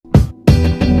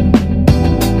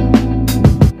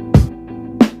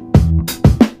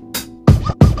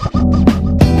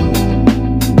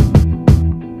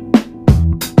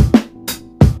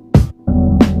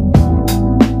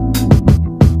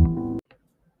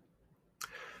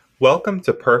Welcome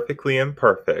to Perfectly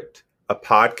Imperfect, a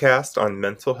podcast on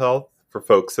mental health for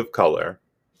folks of color.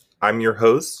 I'm your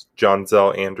host, John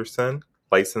Zell Anderson,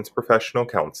 licensed professional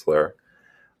counselor.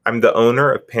 I'm the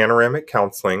owner of Panoramic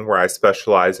Counseling, where I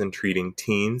specialize in treating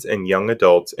teens and young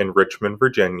adults in Richmond,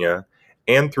 Virginia,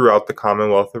 and throughout the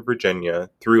Commonwealth of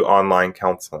Virginia through online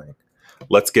counseling.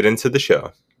 Let's get into the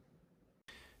show.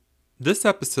 This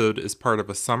episode is part of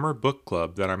a summer book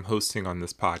club that I'm hosting on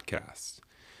this podcast.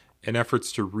 In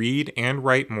efforts to read and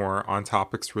write more on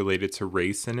topics related to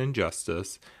race and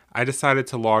injustice, I decided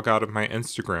to log out of my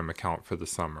Instagram account for the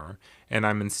summer, and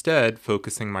I'm instead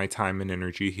focusing my time and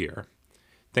energy here.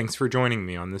 Thanks for joining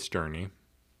me on this journey.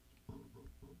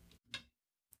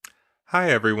 Hi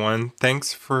everyone,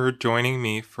 thanks for joining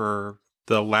me for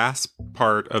the last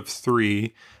part of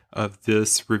 3 of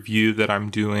this review that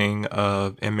I'm doing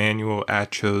of Emmanuel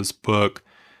Acho's book,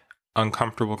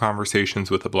 Uncomfortable Conversations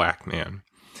with a Black Man.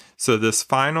 So this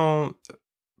final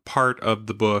part of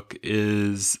the book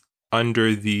is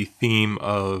under the theme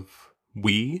of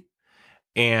we,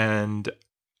 and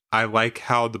I like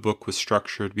how the book was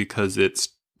structured because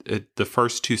the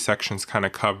first 2 sections kind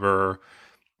of cover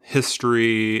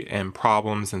history and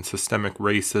problems and systemic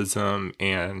racism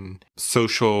and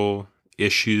social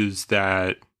issues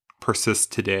that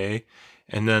persist today.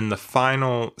 And then the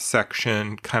final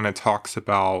section kind of talks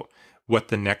about what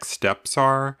the next steps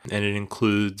are, and it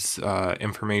includes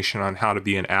information on how to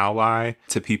be an ally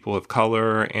to people of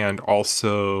color, and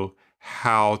also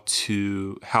how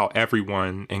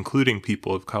everyone, including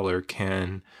people of color,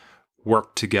 can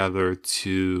work together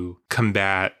to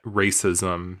combat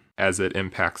racism as it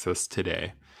impacts us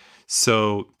today.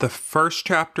 So the first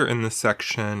chapter in this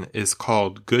section is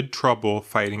called Good Trouble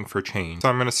Fighting for Change. So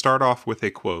I'm going to start off with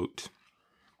a quote.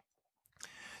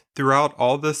 Throughout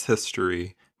all this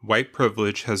history, white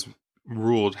privilege has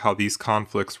ruled how these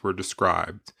conflicts were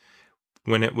described.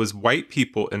 When it was white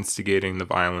people instigating the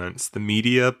violence, the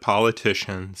media,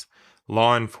 politicians,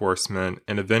 law enforcement,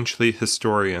 and eventually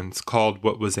historians called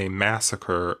what was a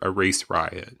massacre a race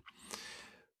riot.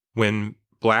 When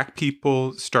black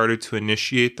people started to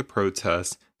initiate the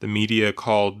protests, the media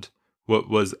called what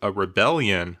was a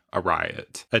rebellion a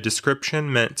riot, a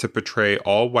description meant to portray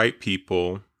all white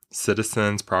people,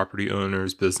 citizens, property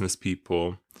owners, business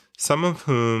people, some of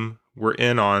whom were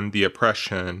in on the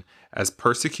oppression, as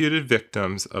persecuted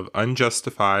victims of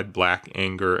unjustified black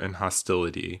anger and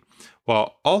hostility,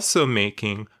 while also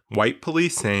making white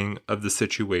policing of the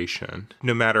situation,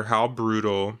 no matter how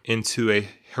brutal, into a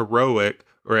heroic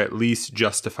or at least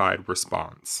justified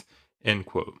response. End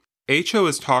quote. Acho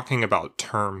is talking about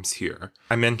terms here.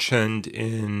 I mentioned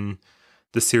in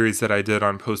the series that I did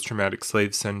on post-traumatic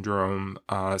slave syndrome,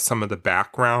 some of the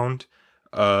background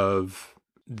of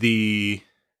the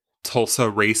Tulsa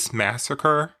race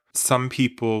massacre. Some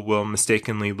people will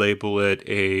mistakenly label it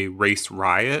a race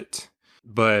riot,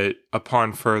 but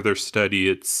upon further study,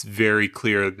 it's very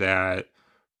clear that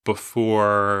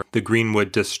before the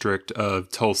Greenwood district of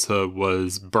Tulsa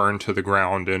was burned to the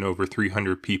ground and over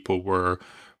 300 people were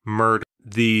murdered,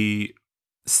 the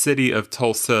city of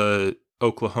Tulsa,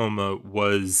 Oklahoma,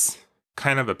 was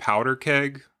kind of a powder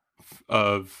keg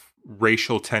of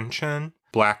racial tension.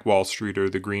 Black Wall Street, or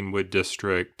the Greenwood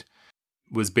district,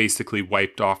 was basically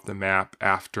wiped off the map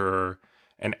after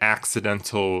an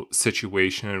accidental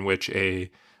situation in which a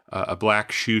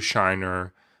black shoe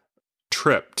shiner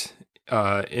tripped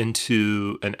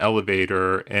into an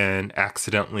elevator and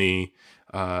accidentally,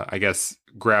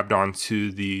 grabbed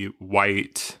onto the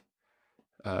white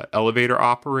elevator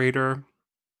operator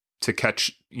to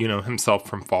catch, himself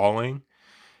from falling.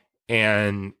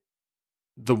 And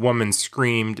the woman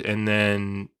screamed, and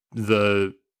then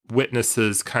the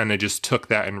witnesses kind of just took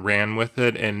that and ran with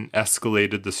it and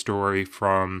escalated the story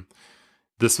from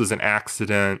this was an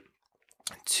accident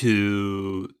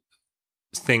to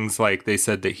things like they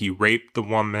said that he raped the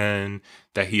woman,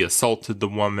 that he assaulted the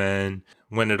woman.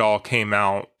 When it all came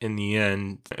out in the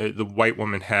end, the white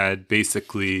woman had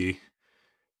basically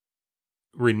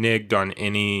reneged on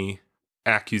any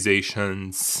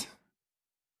accusations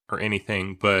or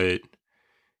anything, but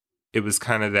it was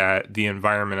kind of that the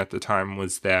environment at the time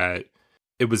was that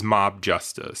it was mob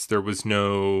justice. There was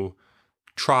no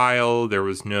trial. There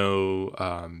was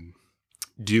no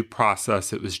due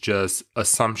process. It was just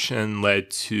assumption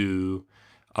led to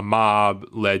a mob,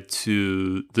 led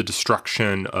to the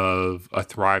destruction of a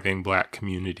thriving black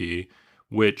community,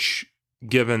 which,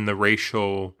 given the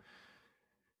racial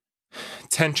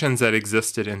tensions that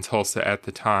existed in Tulsa at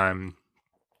the time,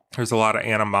 there's a lot of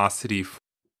animosity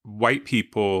white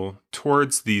people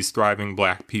towards these thriving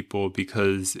black people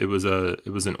because it was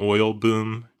an oil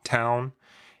boom town,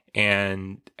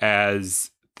 And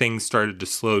as things started to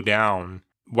slow down,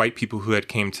 white people who had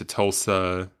came to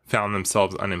Tulsa found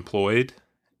themselves unemployed,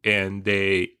 and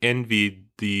they envied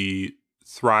the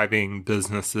thriving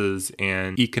businesses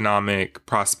and economic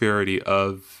prosperity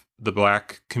of the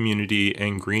Black community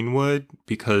in Greenwood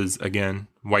because, again,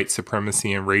 white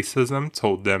supremacy and racism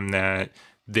told them that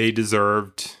they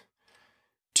deserved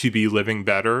to be living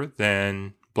better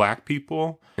than Black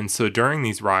people. And so during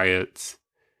these riots,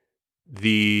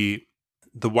 the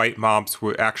white mobs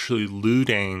were actually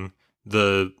looting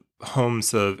the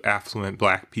homes of affluent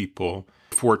Black people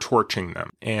for torching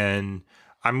them. And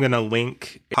I'm going to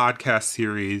link a podcast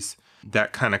series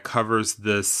that kind of covers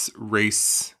this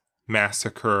race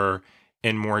massacre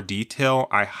in more detail.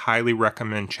 I highly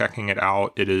recommend checking it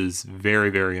out. It is very,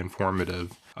 very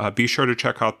informative. Be sure to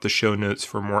check out the show notes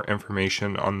for more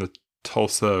information on the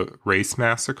Tulsa race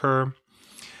massacre.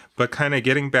 But kind of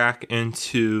getting back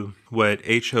into what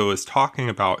H.O. is talking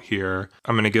about here,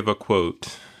 I'm going to give a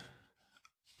quote.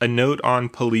 A note on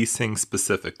policing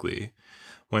specifically.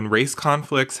 When race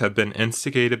conflicts have been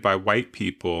instigated by white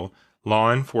people,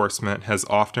 law enforcement has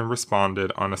often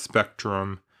responded on a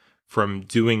spectrum from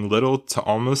doing little to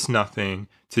almost nothing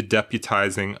to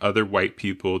deputizing other white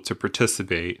people to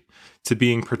participate, to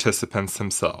being participants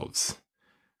themselves.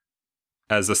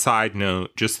 As a side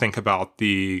note, just think about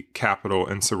the Capitol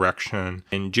insurrection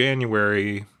in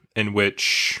January, in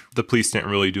which the police didn't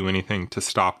really do anything to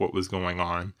stop what was going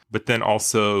on. But then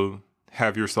also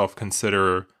have yourself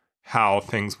consider how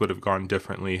things would have gone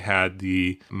differently had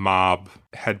the mob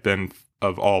had been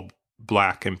of all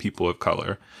Black and people of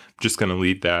color. I'm just going to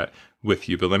leave that with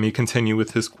you, but let me continue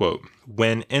with his quote.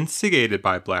 When instigated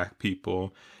by Black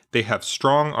people, they have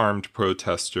strong-armed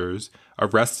protesters,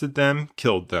 arrested them,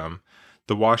 killed them.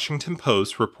 The Washington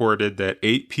Post reported that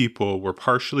 8 people were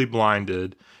partially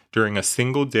blinded during a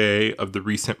single day of the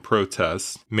recent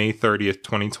protests, May 30th,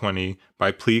 2020,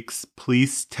 by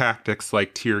police tactics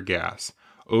like tear gas.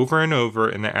 Over and over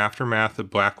in the aftermath of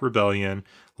Black rebellion,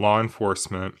 law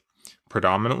enforcement,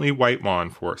 predominantly white law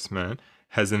enforcement,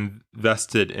 has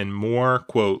invested in more,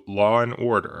 quote, law and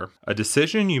order, a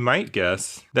decision you might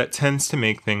guess that tends to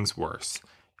make things worse,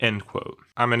 end quote.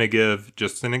 I'm going to give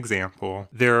just an example.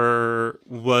 There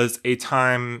was a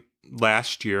time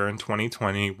last year in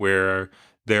 2020 where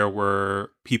there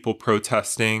were people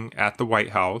protesting at the White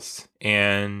House,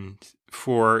 and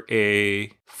for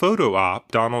a photo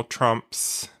op, Donald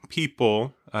Trump's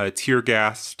people tear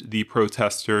gassed the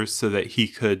protesters so that he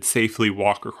could safely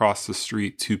walk across the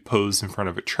street to pose in front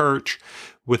of a church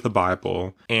with a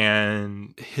Bible.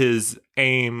 And his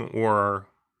aim or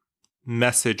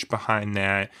message behind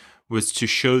that was to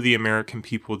show the American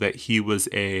people that he was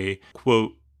a,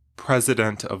 quote,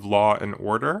 president of law and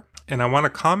order. And I want to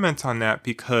comment on that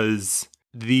because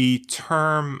the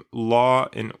term law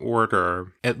and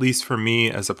order, at least for me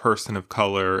as a person of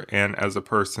color and as a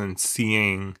person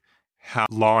seeing how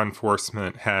law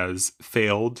enforcement has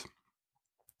failed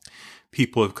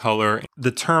people of color,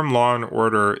 the term law and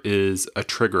order is a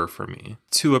trigger for me.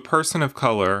 To a person of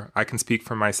color, I can speak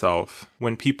for myself.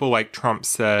 When people like Trump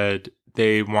said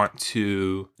they want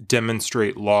to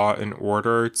demonstrate law and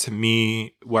order, to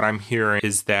me, what I'm hearing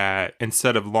is that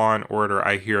instead of law and order,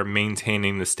 I hear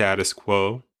maintaining the status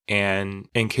quo. And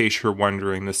in case you're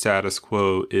wondering, the status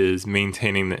quo is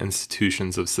maintaining the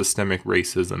institutions of systemic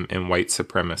racism and white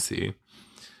supremacy.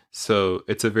 So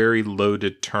it's a very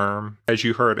loaded term. As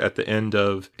you heard at the end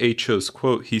of H.O.'s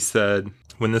quote, he said,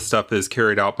 when this stuff is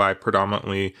carried out by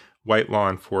predominantly white law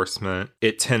enforcement,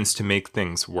 it tends to make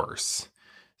things worse.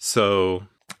 So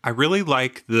I really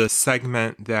like the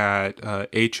segment that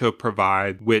H.O.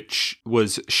 provide, which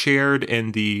was shared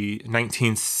in the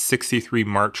 1963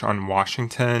 March on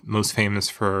Washington, most famous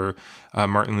for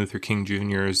Martin Luther King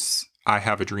Jr.'s I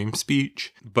Have a Dream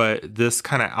speech. But this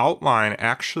kind of outline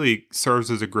actually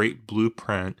serves as a great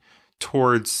blueprint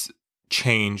towards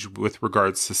change with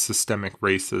regards to systemic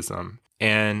racism.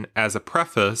 And as a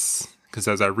preface, because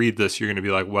as I read this, you're going to be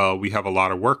like, well, we have a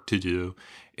lot of work to do.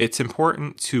 It's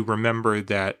important to remember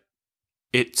that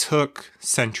it took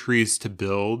centuries to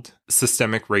build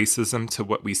systemic racism to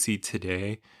what we see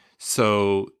today.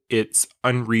 So it's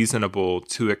unreasonable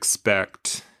to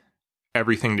expect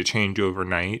everything to change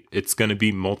overnight. It's going to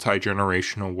be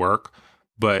multi-generational work,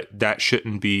 but that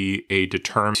shouldn't be a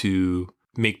deterrent to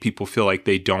make people feel like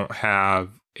they don't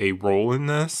have a role in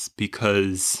this,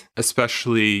 because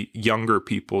especially younger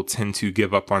people tend to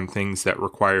give up on things that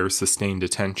require sustained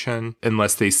attention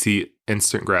unless they see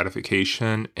instant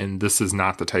gratification. And this is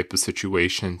not the type of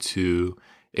situation to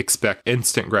expect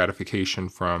instant gratification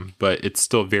from, but it's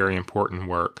still very important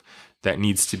work that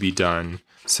needs to be done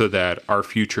so that our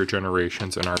future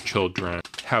generations and our children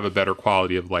have a better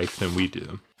quality of life than we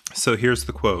do. So here's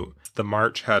the quote. The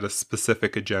march had a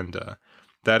specific agenda.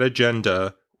 That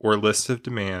agenda, or list of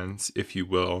demands, if you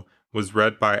will, was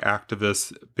read by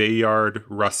activist Bayard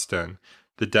Rustin,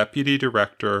 the deputy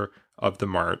director of the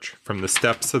march, from the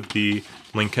steps of the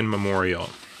Lincoln Memorial.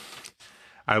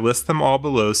 I list them all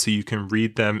below so you can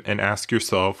read them and ask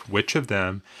yourself which of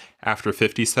them, after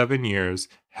 57 years,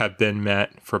 have been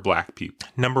met for Black people.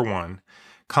 Number 1,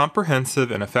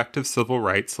 comprehensive and effective civil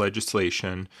rights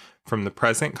legislation from the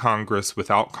present Congress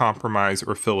without compromise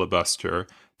or filibuster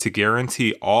to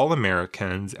guarantee all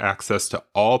Americans access to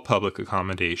all public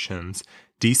accommodations,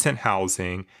 decent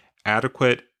housing,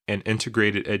 adequate and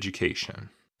integrated education,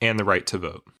 and the right to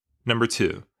vote. Number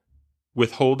 2,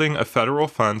 withholding of federal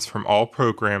funds from all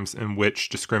programs in which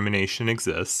discrimination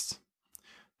exists.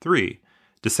 3,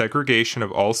 desegregation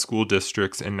of all school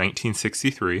districts in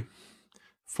 1963.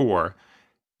 4,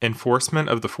 enforcement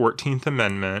of the 14th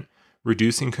Amendment,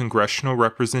 reducing congressional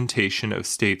representation of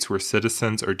states where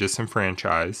citizens are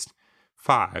disenfranchised.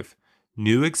 5,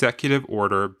 new executive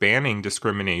order banning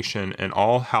discrimination in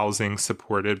all housing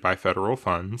supported by federal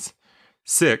funds.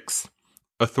 6,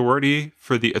 authority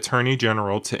for the Attorney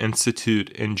General to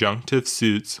institute injunctive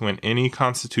suits when any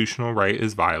constitutional right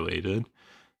is violated.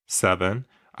 7,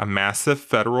 a massive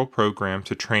federal program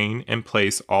to train and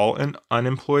place all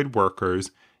unemployed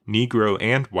workers, Negro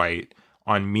and white,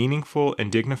 on meaningful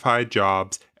and dignified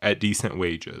jobs at decent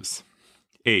wages.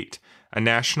 8, a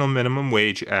national minimum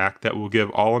wage act that will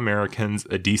give all Americans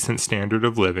a decent standard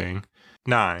of living.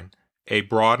 9, a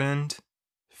broadened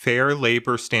Fair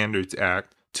Labor Standards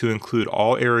Act to include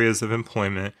all areas of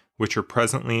employment which are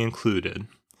presently included.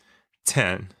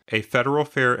 10, a Federal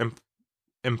Fair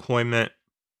Employment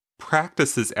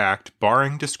Practices Act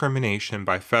barring discrimination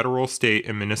by federal, state,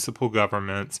 and municipal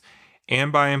governments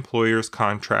and by employers,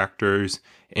 contractors,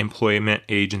 employment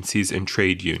agencies, and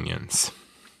trade unions.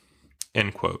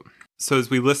 End quote. So as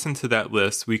we listen to that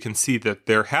list, we can see that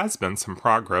there has been some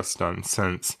progress done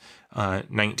since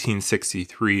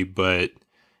 1963, but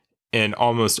in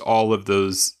almost all of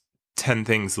those 10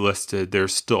 things listed,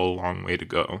 there's still a long way to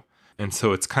go. And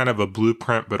so it's kind of a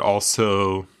blueprint, but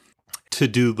also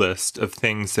to-do list of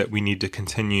things that we need to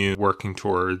continue working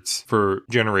towards for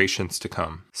generations to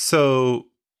come. So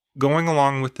going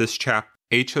along with this chapter,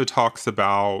 H.O. talks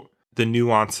about the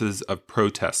nuances of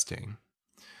protesting.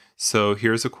 So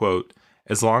here's a quote.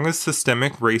 As long as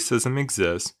systemic racism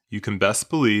exists, you can best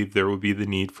believe there will be the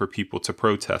need for people to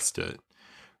protest it.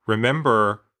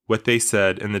 Remember what they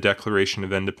said in the Declaration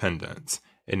of Independence.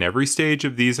 In every stage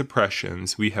of these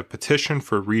oppressions, we have petitioned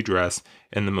for redress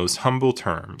in the most humble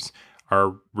terms.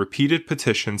 Our repeated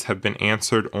petitions have been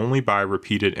answered only by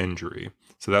repeated injury.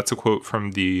 So that's a quote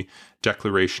from the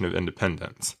Declaration of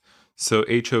Independence. So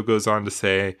H.O. goes on to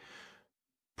say,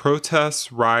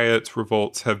 protests, riots,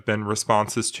 revolts have been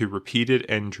responses to repeated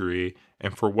injury,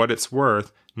 and for what it's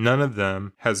worth, none of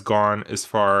them has gone as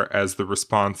far as the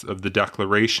response of the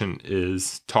Declaration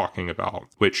is talking about,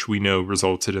 which we know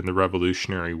resulted in the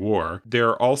Revolutionary War. There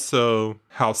are also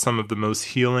how some of the most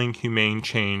healing, humane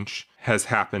change has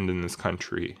happened in this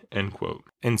country, end quote.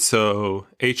 And so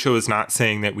H.O. is not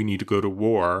saying that we need to go to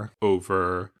war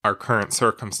over our current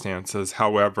circumstances.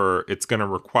 However, it's going to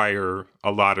require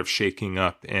a lot of shaking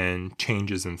up and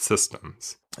changes in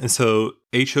systems. And so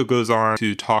H.O. goes on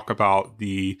to talk about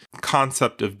the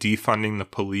concept of defunding the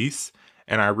police.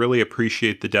 And I really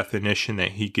appreciate the definition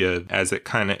that he gives as it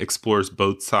kind of explores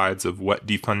both sides of what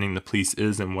defunding the police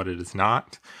is and what it is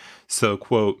not. So,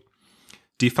 quote,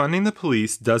 defunding the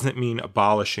police doesn't mean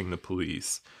abolishing the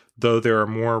police, though there are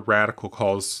more radical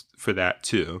calls for that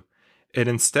too. It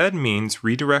instead means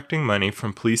redirecting money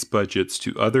from police budgets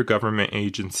to other government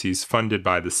agencies funded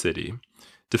by the city.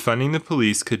 Defunding the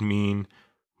police could mean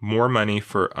more money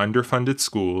for underfunded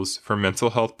schools, for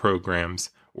mental health programs,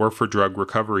 or for drug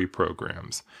recovery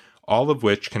programs, all of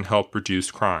which can help reduce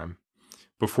crime.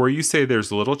 Before you say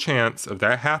there's little chance of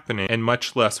that happening and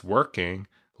much less working,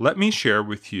 let me share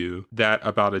with you that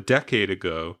about a decade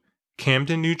ago,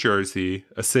 Camden, New Jersey,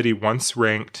 a city once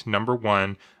ranked number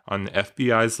 1 on the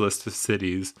FBI's list of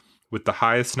cities with the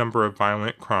highest number of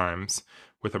violent crimes,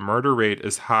 with a murder rate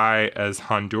as high as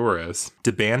Honduras,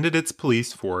 disbanded its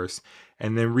police force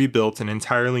and then rebuilt an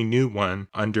entirely new one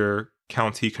under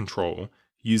county control,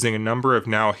 using a number of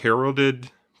now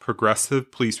heralded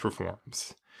progressive police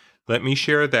reforms. Let me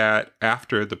share that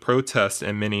after the protests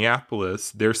in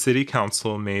Minneapolis, their city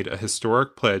council made a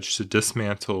historic pledge to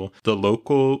dismantle the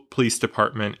local police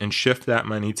department and shift that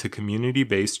money to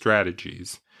community-based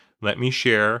strategies. Let me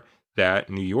share that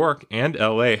New York and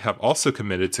LA have also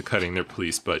committed to cutting their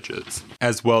police budgets.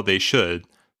 As well they should.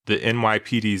 The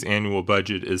NYPD's annual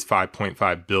budget is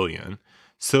 $5.5 billion.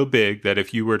 So big that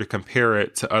if you were to compare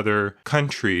it to other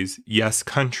countries,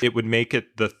 it would make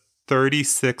it the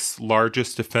 36th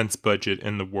largest defense budget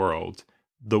in the world.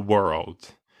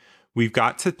 We've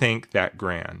got to think that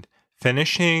grand.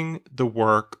 Finishing the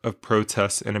work of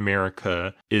protests in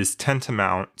America is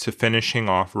tantamount to finishing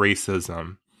off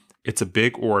racism. It's a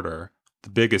big order,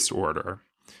 the biggest order,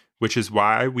 which is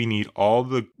why we need all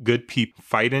the good people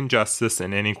fight injustice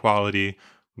and inequality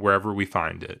wherever we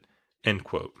find it. End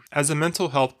quote. As a mental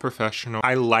health professional,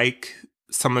 I like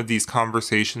some of these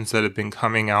conversations that have been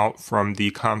coming out from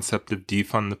the concept of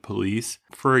defund the police.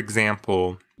 For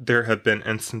example, there have been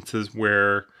instances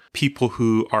where people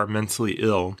who are mentally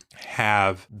ill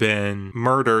have been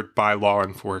murdered by law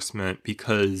enforcement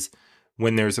because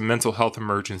when there's a mental health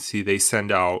emergency, they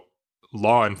send out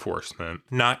law enforcement,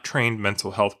 not trained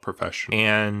mental health professionals.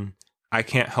 And I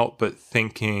can't help but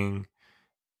thinking,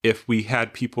 if we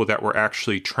had people that were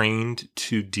actually trained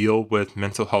to deal with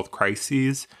mental health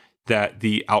crises, that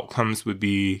the outcomes would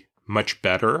be much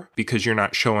better, because you're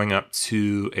not showing up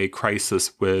to a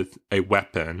crisis with a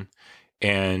weapon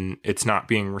and it's not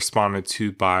being responded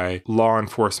to by law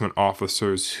enforcement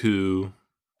officers who,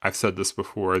 I've said this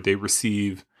before, they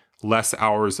receive less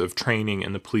hours of training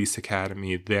in the police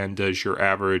academy than does your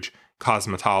average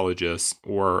cosmetologist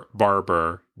or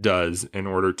barber does in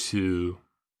order to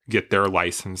get their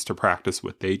license to practice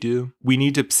what they do. We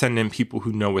need to send in people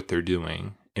who know what they're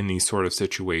doing in these sort of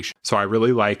situations. So I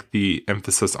really like the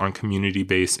emphasis on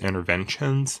community-based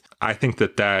interventions. I think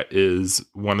that that is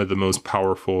one of the most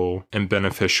powerful and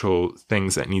beneficial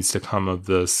things that needs to come of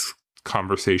this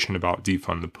conversation about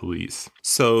defund the police.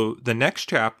 So the next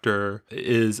chapter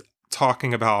is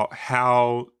talking about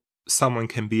how someone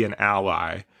can be an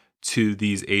ally to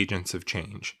these agents of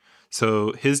change.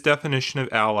 So his definition of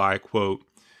ally, quote,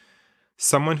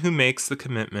 someone who makes the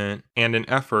commitment and an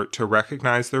effort to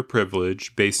recognize their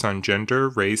privilege based on gender,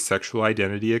 race, sexual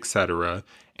identity, etc.,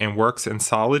 and works in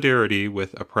solidarity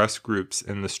with oppressed groups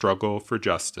in the struggle for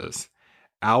justice.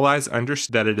 Allies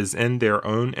understand that it is in their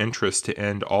own interest to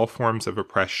end all forms of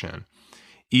oppression,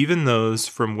 even those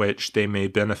from which they may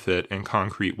benefit in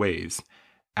concrete ways.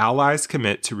 Allies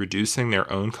commit to reducing their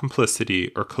own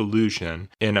complicity or collusion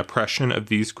in oppression of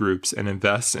these groups and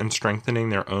invest in strengthening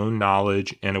their own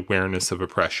knowledge and awareness of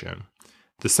oppression.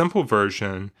 The simple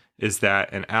version is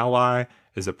that an ally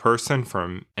is a person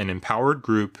from an empowered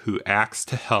group who acts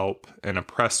to help an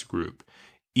oppressed group,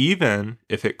 even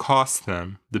if it costs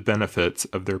them the benefits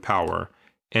of their power.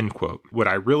 End quote. What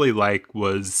I really like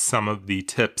was some of the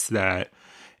tips that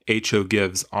H.O.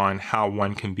 gives on how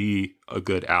one can be a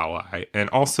good ally. And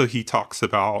also he talks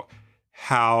about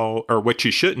how, or what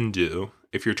you shouldn't do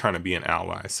if you're trying to be an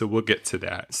ally. So we'll get to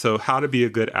that. So how to be a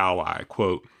good ally,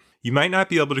 quote, you might not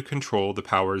be able to control the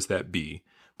powers that be,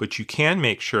 but you can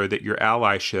make sure that your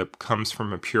allyship comes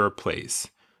from a pure place.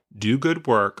 Do good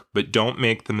work, but don't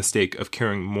make the mistake of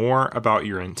caring more about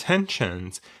your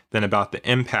intentions than about the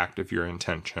impact of your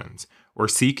intentions, or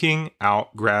seeking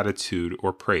out gratitude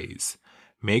or praise.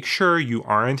 Make sure you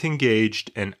aren't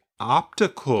engaged in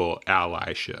optical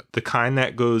allyship, the kind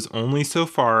that goes only so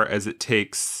far as it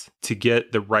takes to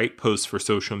get the right post for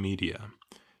social media.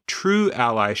 True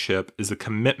allyship is a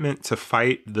commitment to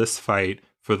fight this fight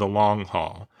for the long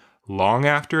haul, long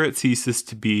after it ceases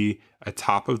to be a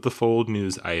top-of-the-fold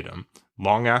news item,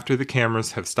 long after the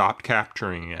cameras have stopped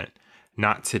capturing it.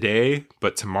 Not today,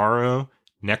 but tomorrow,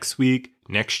 next week,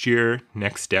 next year,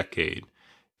 next decade.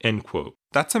 End quote.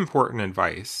 That's important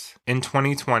advice. In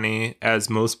 2020, as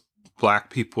most Black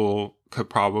people could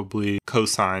probably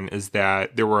co-sign, is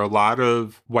that there were a lot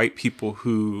of white people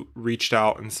who reached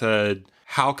out and said,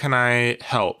 how can I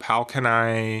help? How can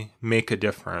I make a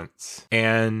difference?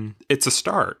 And it's a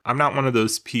start. I'm not one of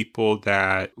those people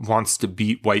that wants to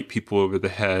beat white people over the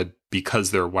head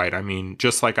because they're white. I mean,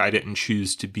 just like I didn't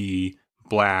choose to be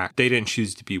Black, they didn't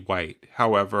choose to be white.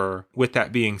 However, with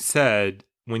that being said,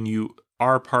 when you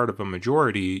are part of a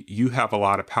majority, you have a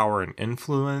lot of power and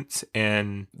influence,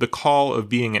 and the call of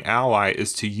being an ally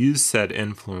is to use said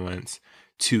influence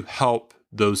to help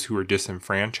those who are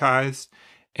disenfranchised.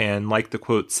 And like the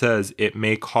quote says, it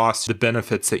may cost the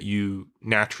benefits that you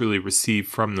naturally receive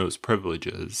from those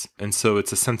privileges. And so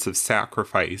it's a sense of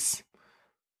sacrifice.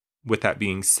 With that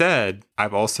being said,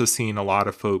 I've also seen a lot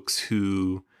of folks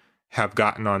who have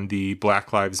gotten on the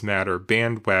Black Lives Matter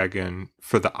bandwagon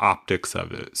for the optics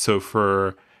of it. So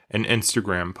for an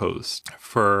Instagram post,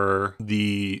 for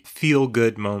the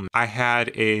feel-good moment. I had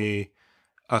a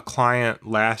client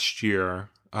last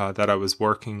year that I was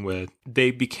working with,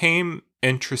 they became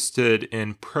interested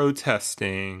in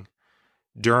protesting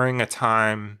during a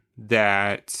time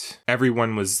that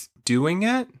everyone was doing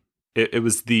it. It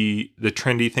was the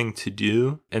trendy thing to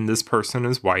do, and this person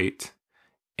is white.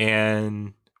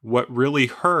 And what really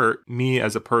hurt me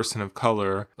as a person of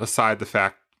color, aside the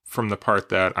fact from the part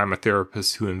that I'm a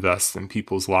therapist who invests in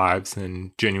people's lives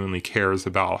and genuinely cares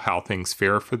about how things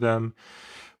fare for them,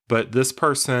 but this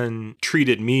person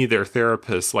treated me, their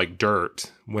therapist, like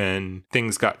dirt when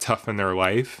things got tough in their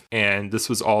life. And this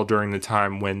was all during the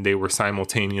time when they were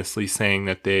simultaneously saying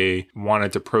that they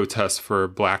wanted to protest for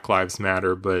Black Lives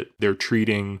Matter, but they're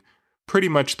treating pretty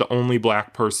much the only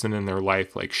Black person in their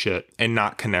life like shit and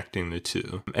not connecting the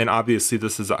two. And obviously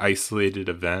this is an isolated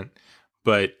event,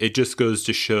 but it just goes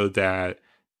to show that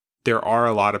there are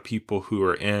a lot of people who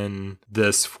are in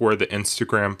this for the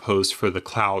Instagram post, for the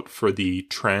clout, for the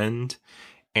trend.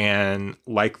 And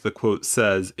like the quote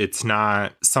says, it's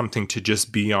not something to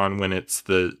just be on when it's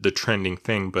the trending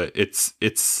thing, but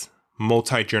it's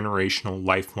multi-generational,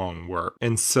 lifelong work.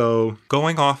 And so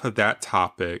going off of that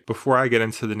topic, before I get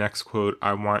into the next quote,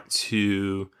 I want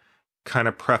to kind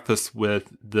of preface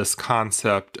with this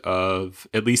concept of,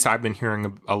 at least I've been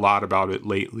hearing a lot about it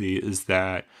lately, is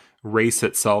that race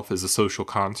itself is a social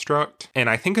construct. And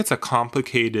I think it's a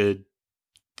complicated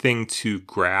thing to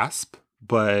grasp,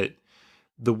 but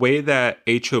the way that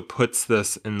H.O. puts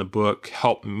this in the book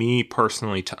helped me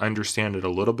personally to understand it a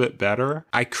little bit better.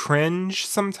 I cringe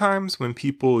sometimes when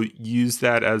people use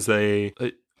that as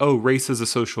oh, race is a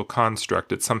social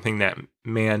construct. It's something that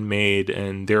man made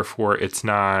and therefore it's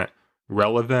not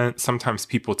relevant. Sometimes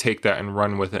people take that and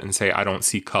run with it and say, I don't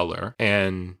see color.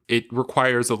 And it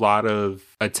requires a lot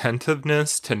of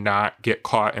attentiveness to not get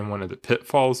caught in one of the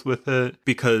pitfalls with it.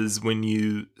 Because when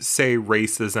you say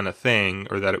race isn't a thing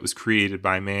or that it was created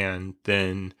by man,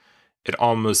 then it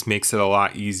almost makes it a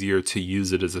lot easier to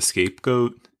use it as a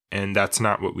scapegoat. And that's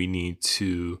not what we need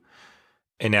to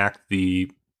enact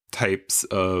the types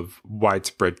of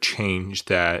widespread change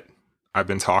that I've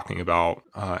been talking about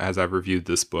as I've reviewed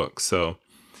this book. So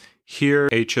here,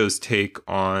 H.O.'s take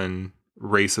on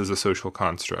race as a social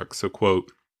construct. So, quote,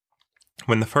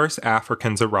 when the first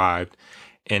Africans arrived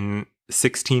in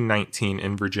 1619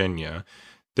 in Virginia,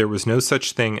 there was no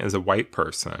such thing as a white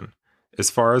person. As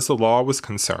far as the law was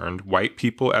concerned, white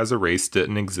people as a race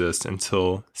didn't exist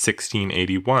until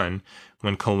 1681,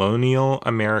 when colonial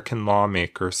American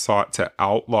lawmakers sought to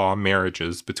outlaw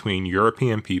marriages between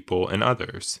European people and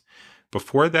others.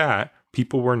 Before that,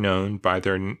 people were known by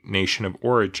their nation of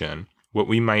origin, what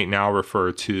we might now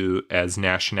refer to as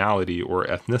nationality or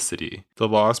ethnicity. The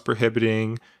laws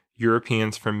prohibiting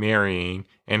Europeans from marrying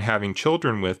and having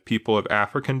children with people of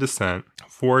African descent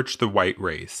forged the white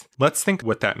race. Let's think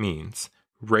what that means.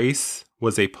 Race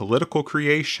was a political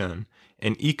creation,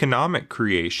 an economic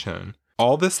creation.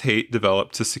 All this hate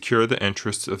developed to secure the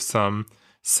interests of some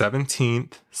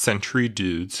 17th century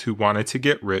dudes who wanted to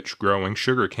get rich growing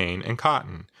sugarcane and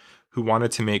cotton, who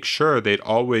wanted to make sure they'd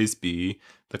always be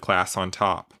the class on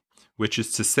top, which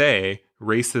is to say,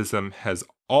 racism has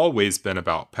always been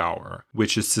about power,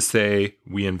 which is to say,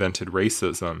 we invented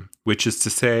racism, which is to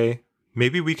say,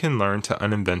 maybe we can learn to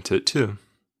uninvent it too.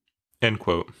 End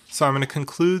quote. So I'm going to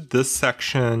conclude this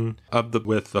section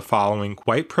with the following.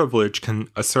 White privilege can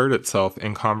assert itself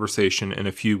in conversation in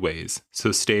a few ways,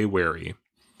 so stay wary.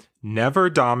 Never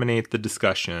dominate the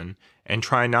discussion and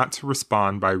try not to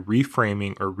respond by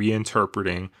reframing or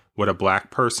reinterpreting what a Black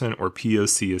person or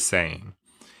POC is saying.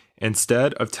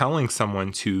 Instead of telling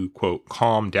someone to, quote,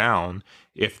 calm down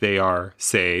if they are,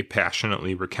 say,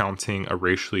 passionately recounting a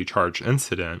racially charged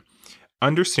incident,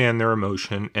 understand their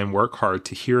emotion and work hard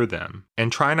to hear them.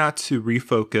 And try not to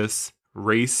refocus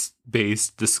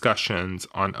race-based discussions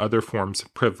on other forms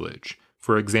of privilege.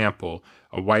 For example,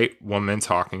 a white woman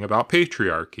talking about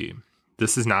patriarchy.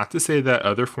 This is not to say that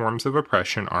other forms of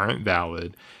oppression aren't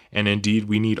valid, and indeed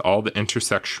we need all the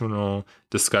intersectional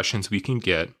discussions we can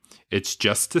get. It's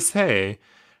just to say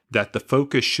that the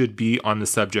focus should be on the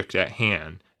subject at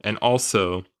hand, and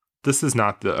also, this is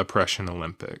not the oppression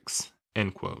Olympics,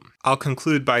 end quote. I'll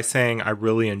conclude by saying I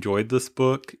really enjoyed this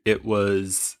book. It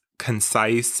was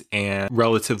concise and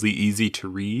relatively easy to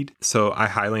read. So I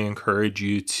highly encourage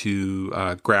you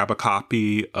to grab a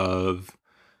copy of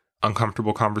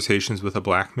Uncomfortable Conversations with a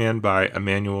Black Man by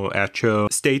Emmanuel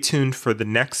Acho. Stay tuned for the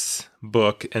next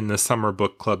book in the Summer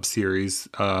Book Club series.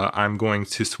 I'm going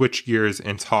to switch gears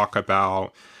and talk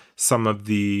about some of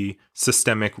the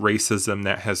systemic racism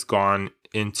that has gone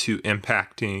into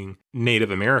impacting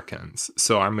Native Americans.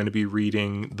 So I'm going to be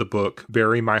reading the book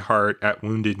Bury My Heart at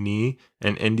Wounded Knee,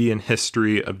 An Indian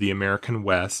History of the American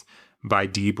West by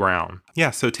Dee Brown.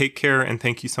 Yeah, so take care and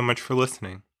thank you so much for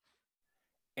listening.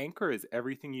 Anchor is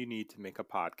everything you need to make a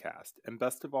podcast, and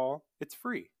best of all, it's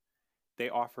free. They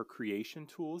offer creation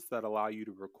tools that allow you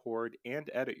to record and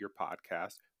edit your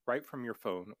podcast right from your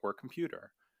phone or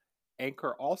computer.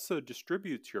 Anchor also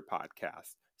distributes your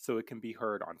podcast so it can be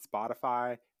heard on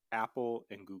Spotify, Apple,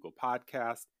 and Google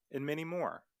Podcasts, and many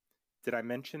more. Did I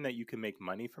mention that you can make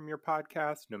money from your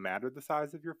podcast no matter the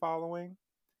size of your following?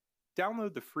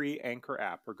 Download the free Anchor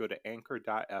app or go to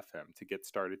anchor.fm to get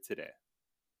started today.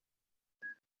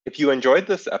 If you enjoyed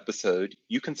this episode,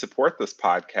 you can support this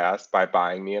podcast by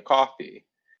buying me a coffee.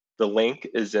 The link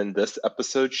is in this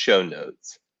episode's show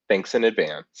notes. Thanks in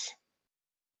advance.